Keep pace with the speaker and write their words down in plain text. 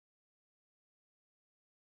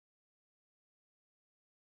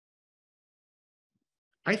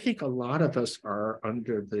I think a lot of us are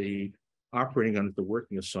operating under the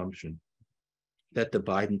working assumption that the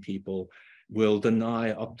Biden people will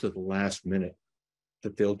deny up to the last minute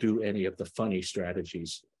that they'll do any of the funny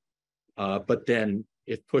strategies. But then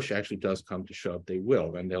if push actually does come to shove, they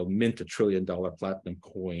will, and they'll mint $1 trillion platinum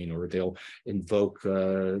coin, or they'll invoke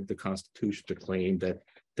the Constitution to claim that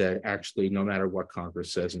actually, no matter what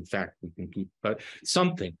Congress says, in fact, we can keep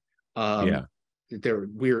something. Yeah.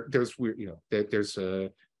 There's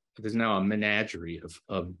now a menagerie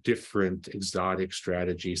of different exotic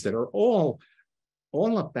strategies that are all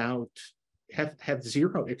about have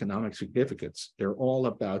zero economic significance. They're all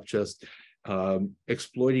about just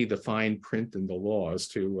exploiting the fine print in the laws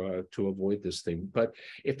to avoid this thing. But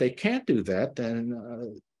if they can't do that,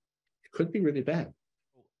 then it could be really bad.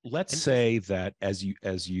 Let's say that as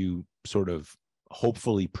you sort of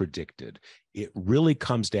hopefully predicted, it really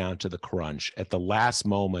comes down to the crunch. At the last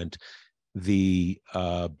moment, the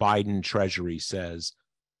Biden Treasury says,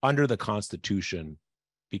 under the Constitution,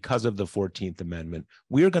 because of the 14th Amendment,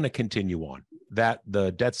 we are going to continue on. That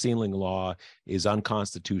the debt ceiling law is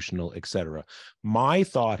unconstitutional, et cetera. My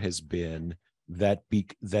thought has been that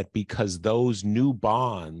because those new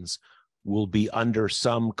bonds will be under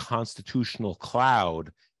some constitutional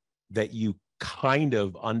cloud, that you kind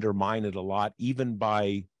of undermine it a lot, even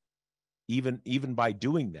by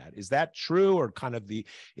doing that. Is that true? Or kind of the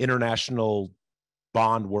international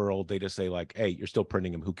bond world, they just say like, hey, you're still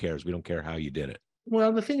printing them. Who cares? We don't care how you did it.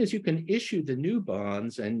 Well, the thing is, you can issue the new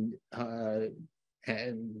bonds and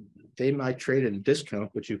they might trade at a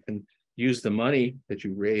discount, but you can use the money that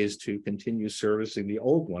you raise to continue servicing the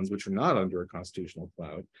old ones, which are not under a constitutional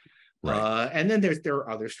cloud. Right. And then there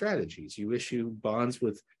are other strategies. You issue bonds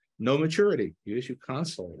with no maturity. You issue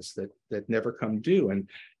consols that never come due. And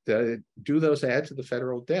do those add to the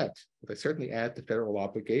federal debt? They certainly add to federal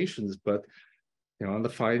obligations, but on the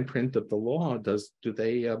fine print of the law, do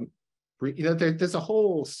they there's a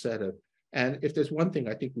whole set of, and if there's one thing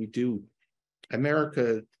I think we do,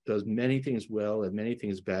 America does many things well and many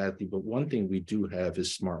things badly, but one thing we do have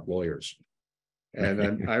is smart lawyers.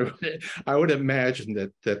 And I would imagine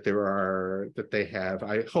that they have,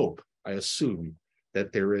 I assume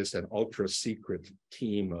that there is an ultra secret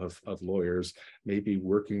team of lawyers, maybe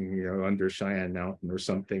working under Cheyenne Mountain or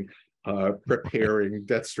something, preparing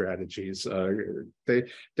debt strategies.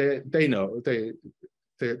 They know,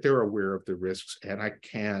 they're aware of the risks, and I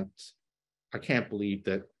can't believe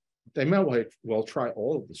that they might well try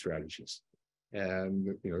all of the strategies,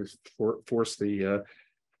 and force the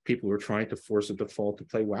people who are trying to force a default to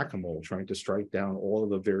play whack-a-mole, trying to strike down all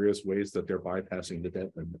of the various ways that they're bypassing the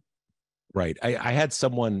debt limit. Right. I had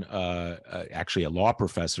someone, actually a law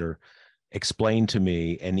professor, explain to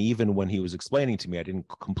me, and even when he was explaining to me, I didn't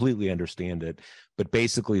completely understand it, but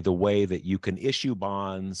basically the way that you can issue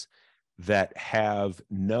bonds that have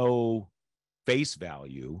no face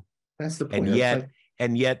value. That's the point.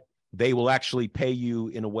 And yet they will actually pay you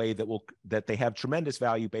in a way that they have tremendous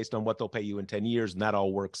value based on what they'll pay you in 10 years, and that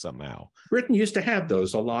all works somehow. Britain used to have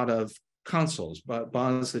those, a lot of consols, but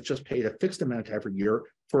bonds that just paid a fixed amount every year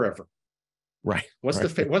forever. Right. How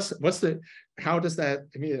does that,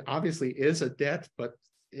 I mean, it obviously is a debt, but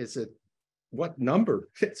is it what number?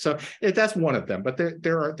 So that's one of them, but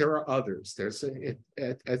there are others.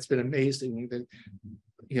 It's been amazing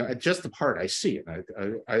that, just the part I see,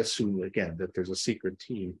 and I assume again that there's a secret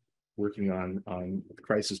team working on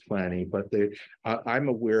crisis planning, but I'm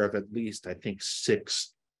aware of at least, I think,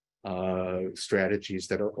 6 strategies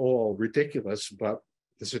that are all ridiculous, but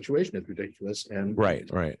the situation is ridiculous, and right.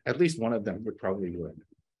 At least one of them would probably win.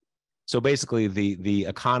 So basically, the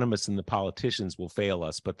economists and the politicians will fail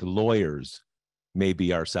us, but the lawyers may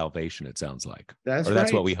be our salvation. It sounds like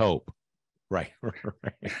that's what we hope. Right.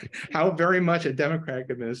 How very much a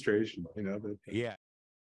Democratic administration, Yeah.